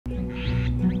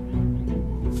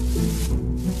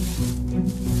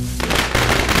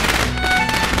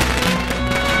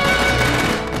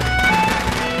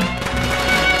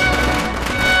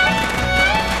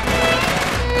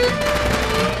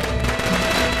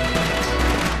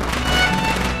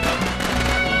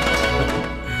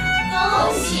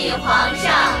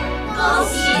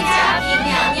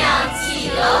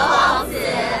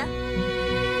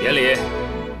典礼。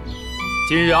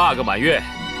今日阿哥满月，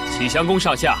启祥宫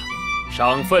上下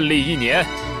赏奋力1年。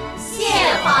谢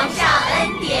皇上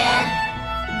恩典。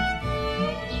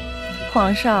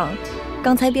皇上，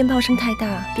刚才鞭炮声太大，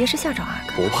别是吓着阿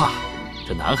哥。不怕，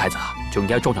这男孩子就应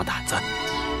该壮壮胆子。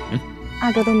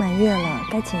阿哥都满月了，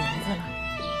该起名字了。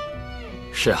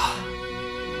是啊，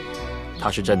他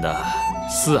是朕的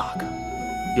4阿哥，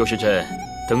又是朕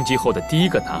登基后的第1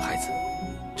个男孩子，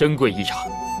珍贵异常。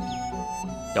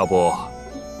要不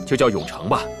就叫永成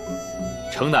吧，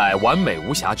诚乃完美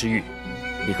无瑕之玉，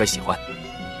你可喜欢？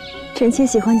臣妾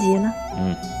喜欢极了。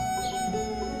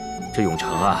这永成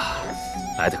啊，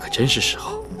来的可真是时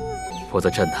候，否则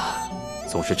朕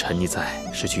总是沉溺在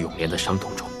失去永莲的伤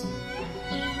痛中。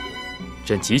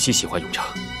朕极其喜欢永成，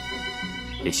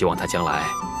也希望他将来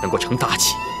能够成大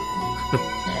器。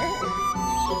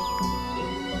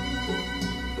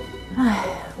唉，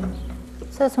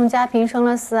自从嘉嫔生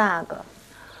了4阿哥，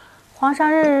皇上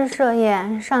日日设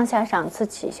宴，上下赏赐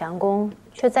启祥宫，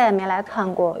却再也没来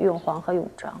看过永璜和永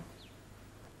璋。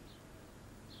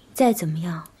再怎么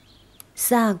样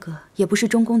，4阿哥也不是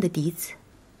中宫的嫡子。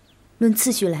论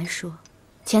次序来说，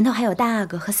前头还有大阿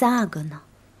哥和3阿哥呢。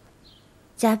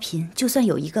嘉嫔就算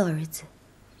有1个儿子，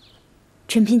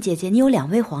纯嫔姐姐你有2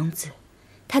位皇子，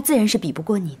她自然是比不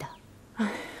过你的。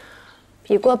唉，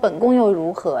比过本宫又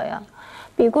如何呀？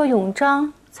比过永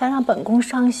璋才让本宫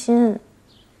伤心。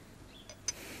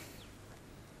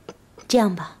这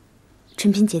样吧，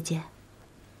纯嫔姐姐，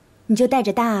你就带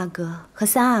着大阿哥和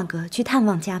3阿哥去探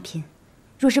望嘉嫔。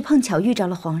若是碰巧遇着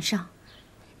了皇上，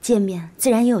见面自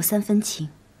然也有3分情；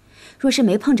若是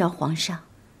没碰着皇上，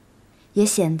也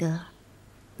显得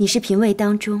你是嫔位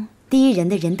当中第一人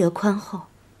的仁德宽厚，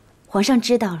皇上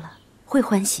知道了会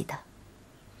欢喜的。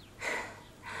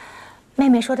妹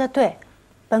妹说的对，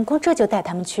本宫这就带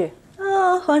他们去。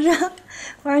皇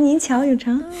上您瞧，永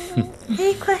成，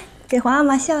哎，快给皇阿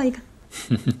玛笑一个。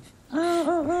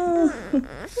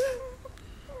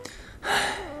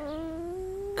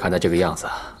看他这个样子，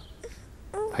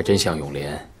还真像永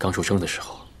莲刚出生的时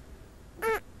候。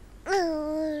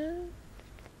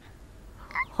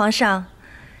皇上，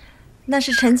那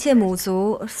是臣妾母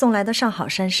族送来的上好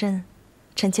山参，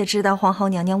臣妾知道皇后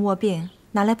娘娘卧病，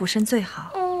拿来补身最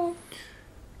好。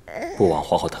不枉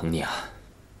皇后疼你啊！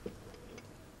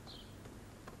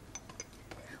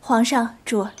皇上，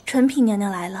主，纯嫔娘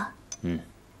娘来了。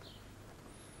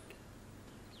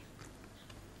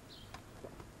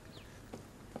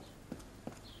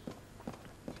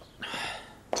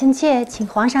臣妾请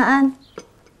皇上安。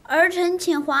儿臣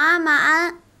请皇阿玛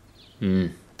安。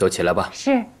都起来吧。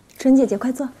是，纯姐姐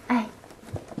快坐。哎，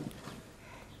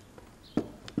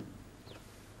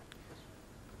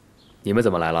你们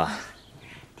怎么来了？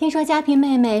听说嘉嫔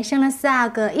妹妹生了4阿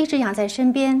哥，一直养在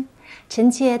身边。臣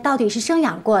妾到底是生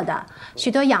养过的，许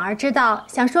多养儿之道，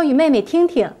想说与妹妹听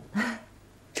听。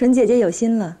纯姐姐有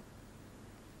心了。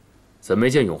怎么没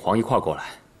见永璜一块过来？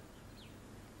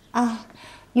啊，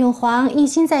永璜一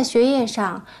心在学业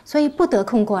上，所以不得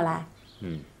空过来。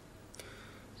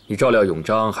你照料永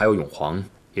璋还有永璜，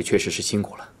也确实是辛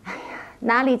苦了。哎呀，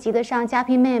哪里及得上嘉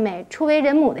嫔妹妹初为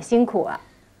人母的辛苦啊！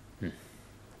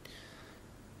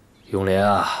永莲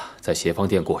啊，在协芳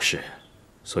殿过世，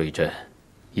所以朕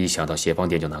一想到协芳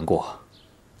殿就难过，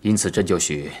因此朕就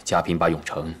许嘉嫔把永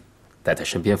成带在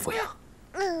身边抚养。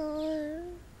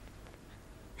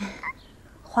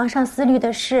皇上思虑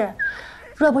的是，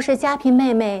若不是嘉嫔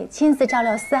妹妹亲自照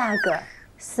料4阿哥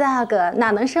，4阿哥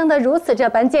哪能生得如此这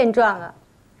般健壮啊？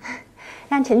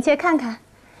让臣妾看看，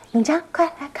永璋，快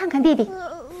来看看弟弟。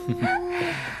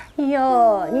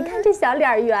哟，你看这小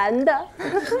脸圆的。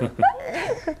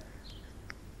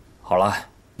好了，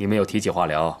你们有提起话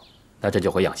聊，那朕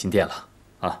就回养心殿了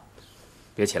啊！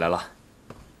别起来了。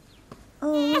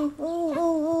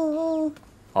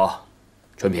好，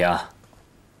纯嫔啊，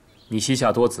你膝下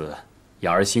多子，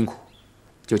养儿辛苦，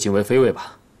就敬为妃位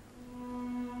吧。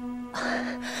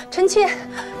臣妾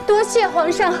多谢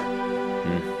皇上。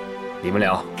你们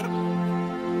俩，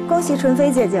恭喜纯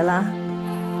妃姐姐了。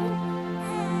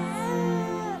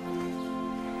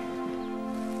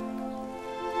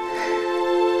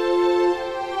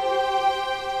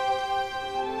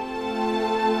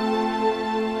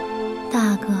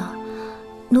大哥，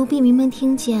奴婢明明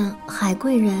听见海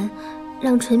贵人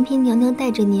让纯嫔娘娘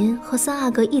带着您和3阿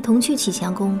哥一同去启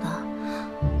祥宫的，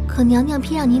可娘娘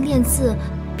偏让您练字，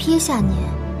撇下您，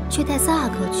却带3阿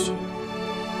哥去。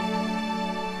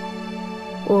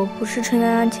我不是春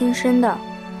娘娘亲生的，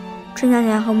春娘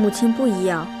娘和母亲不一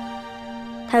样，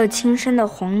她有亲生的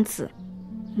皇子，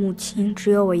母亲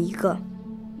只有我一个。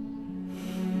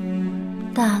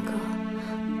大哥，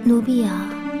奴婢啊，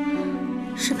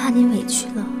是怕您委屈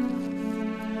了。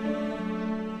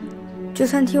就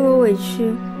算替我委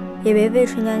屈，也别被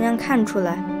纯娘娘看出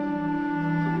来。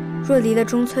若离了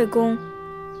钟粹宫，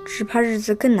只怕日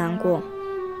子更难过。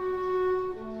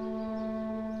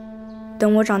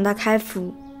等我长大开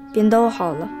府，便都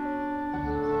好了。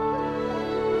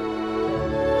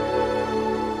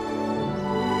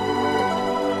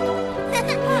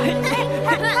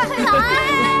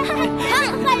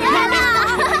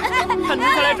看奴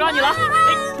才来抓你了！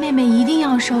妹妹一定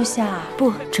要收下。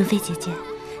不，纯妃姐姐，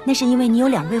那是因为你有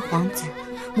2位皇子，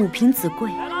母凭子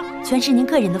贵，全是您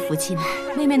个人的福气呢。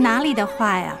妹妹哪里的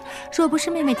话呀？若不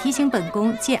是妹妹提醒本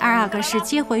宫借2阿哥氏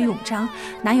接回永璋，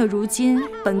哪有如今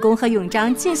本宫和永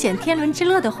璋尽显天伦之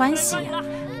乐的欢喜呀？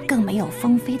更没有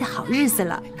封妃的好日子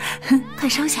了。快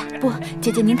收下！不，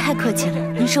姐姐您太客气了，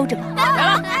您收着吧。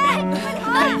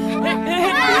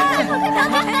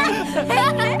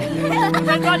奴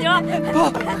才抓你了！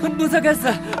不，奴才该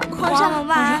死！皇上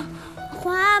晚安，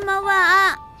皇阿玛晚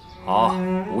安。好，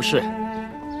无事。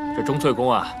这钟粹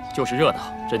宫啊，就是热闹，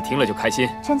朕听了就开心。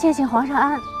臣妾请皇上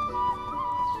安。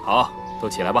好，都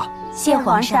起来吧。谢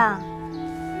皇上。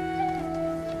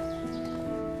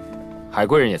海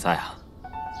贵人也在啊。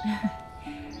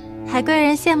海贵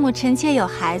人羡慕臣妾有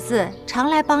孩子，常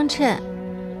来帮衬。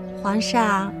皇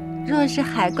上，若是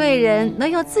海贵人能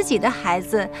有自己的孩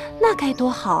子，那该多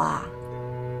好啊！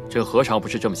朕何尝不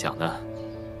是这么想的？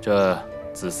这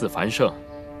子嗣繁盛，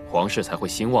皇室才会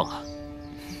兴旺啊。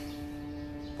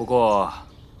不过，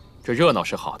这热闹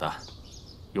是好的。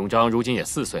永璋如今也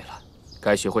4岁了，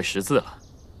该学会识字了，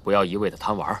不要一味的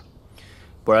贪玩，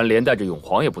不然连带着永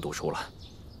皇也不读书了。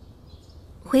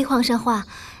回皇上话，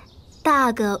大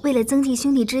阿哥为了增进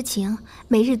兄弟之情，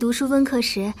每日读书温课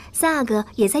时，3阿哥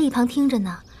也在一旁听着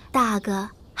呢。大阿哥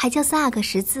还教3阿哥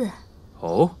识字。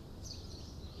哦，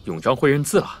永璋会认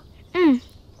字了。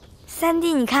三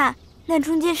弟，你看那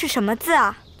中间是什么字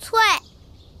啊？翠。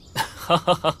哈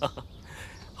哈哈哈！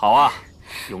好啊，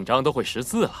永璋都会识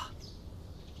字了。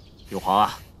永皇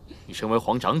啊，你身为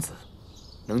皇长子，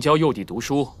能教幼弟读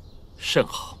书，甚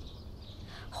好。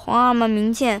皇阿玛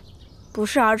明鉴，不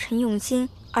是儿臣用心，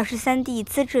而是三弟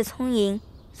资质聪颖。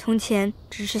从前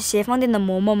只是协芳殿的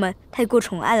嬷嬷们太过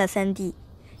宠爱了三弟，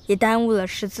也耽误了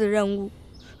识字任务。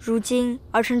如今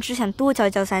儿臣只想多教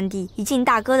教三弟，以尽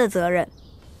大哥的责任。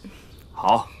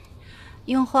好，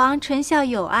永皇纯孝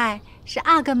有爱，是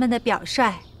阿哥们的表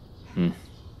率。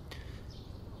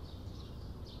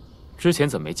之前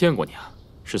怎么没见过你啊？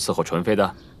是伺候纯妃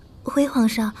的？回皇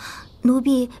上，奴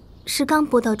婢是刚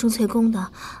拨到钟粹宫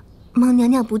的，蒙娘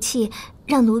娘不弃，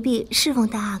让奴婢侍奉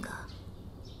大阿哥。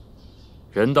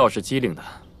人倒是机灵的，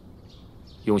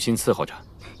用心伺候着。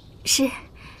是。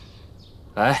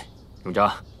来，永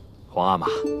璋，皇阿玛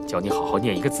教你好好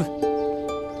念一个字。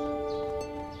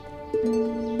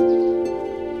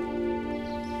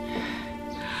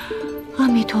阿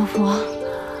弥陀佛，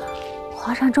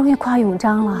皇上终于夸永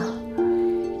璋了。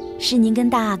是您跟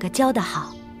大阿哥教得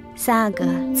好，3阿哥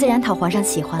自然讨皇上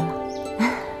喜欢了。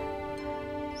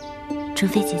纯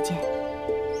妃姐姐，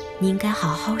你应该好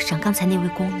好赏刚才那位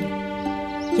宫女，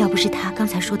要不是她刚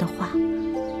才说的话，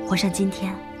皇上今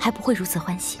天还不会如此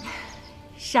欢喜。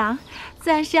赏，自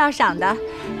然是要赏的。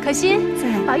可惜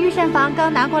把御膳房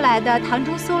刚拿过来的堂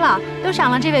中苏老都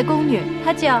赏了这位宫女，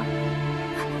她就……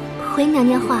回娘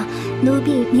娘话，奴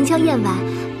婢名叫燕婉，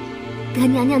得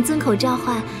娘娘遵口召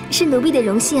唤，是奴婢的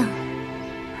荣幸。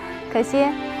可惜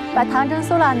把堂中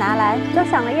苏老拿来，都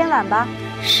赏了燕婉吧。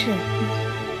是，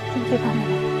进去吧，妹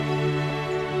妹。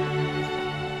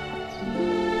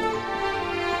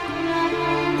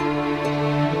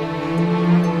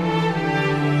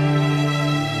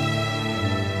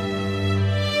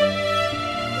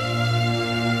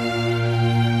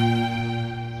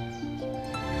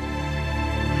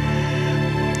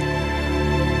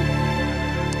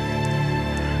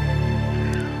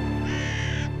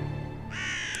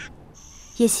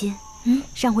叶心，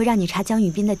上回让你查江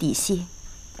雨斌的底细，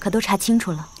可都查清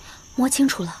楚了？摸清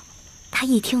楚了，他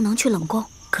一听能去冷宫，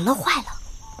可乐坏了。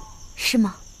是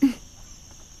吗？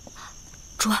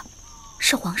主儿，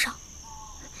是皇上。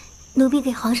奴婢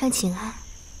给皇上请安。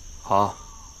好。